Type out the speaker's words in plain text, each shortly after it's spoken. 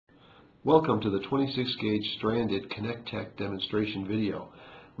Welcome to the 26 gauge stranded Connectec demonstration video.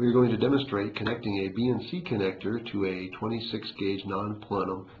 We are going to demonstrate connecting a BNC connector to a 26 gauge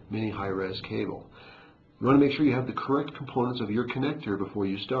non-plenum mini high-res cable. You want to make sure you have the correct components of your connector before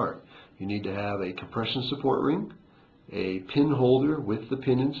you start. You need to have a compression support ring, a pin holder with the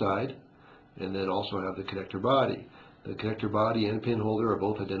pin inside, and then also have the connector body. The connector body and pin holder are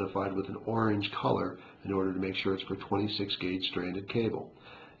both identified with an orange color in order to make sure it's for 26 gauge stranded cable.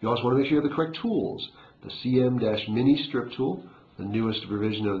 You also want to make sure you have the correct tools. The CM-Mini strip tool, the newest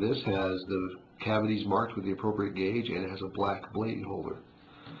revision of this, has the cavities marked with the appropriate gauge and it has a black blade holder.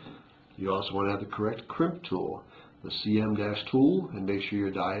 You also want to have the correct crimp tool, the CM-tool, and make sure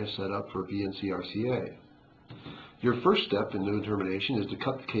your die is set up for BNC RCA. Your first step in the termination is to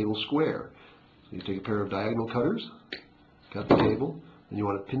cut the cable square. So you take a pair of diagonal cutters, cut the cable, then you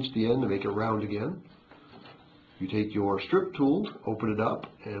want to pinch the end to make it round again. You take your strip tool, open it up,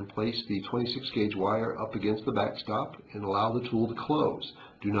 and place the 26 gauge wire up against the backstop and allow the tool to close.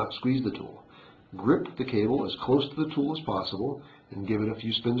 Do not squeeze the tool. Grip the cable as close to the tool as possible and give it a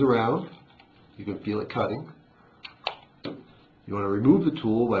few spins around. You can feel it cutting. You want to remove the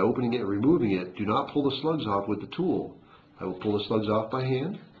tool by opening it and removing it. Do not pull the slugs off with the tool. I will pull the slugs off by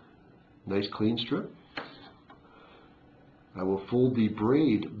hand. Nice clean strip. I will fold the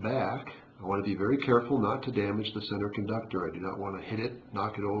braid back. I want to be very careful not to damage the center conductor. I do not want to hit it,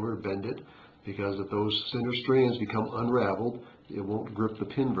 knock it over, bend it, because if those center strands become unraveled, it won't grip the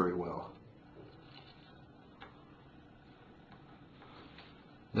pin very well.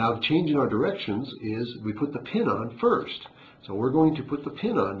 Now the change in our directions is we put the pin on first. So we're going to put the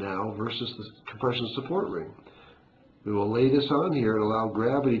pin on now versus the compression support ring. We will lay this on here and allow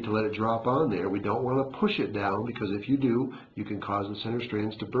gravity to let it drop on there. We don't want to push it down because if you do, you can cause the center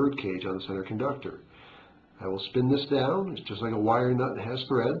strands to birdcage on the center conductor. I will spin this down. It's just like a wire nut that has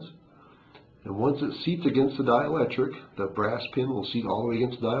threads. And once it seats against the dielectric, the brass pin will seat all the way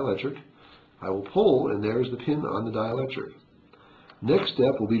against the dielectric. I will pull, and there's the pin on the dielectric. Next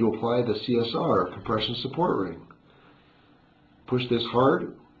step will be to apply the CSR, compression support ring. Push this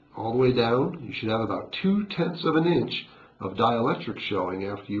hard all the way down. You should have about 2/10 of an inch of dielectric showing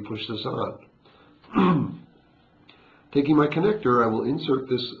after you push this on. Taking my connector, I will insert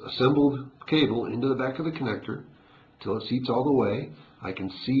this assembled cable into the back of the connector till it seats all the way. I can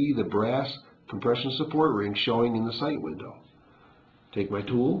see the brass compression support ring showing in the sight window. Take my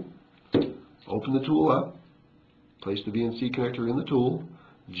tool, open the tool up, place the BNC connector in the tool,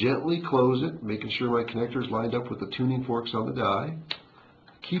 gently close it, making sure my connector is lined up with the tuning forks on the die.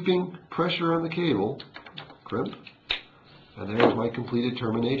 Keeping pressure on the cable, crimp, and there's my completed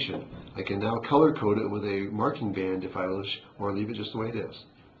termination. I can now color code it with a marking band if I wish, or leave it just the way it is.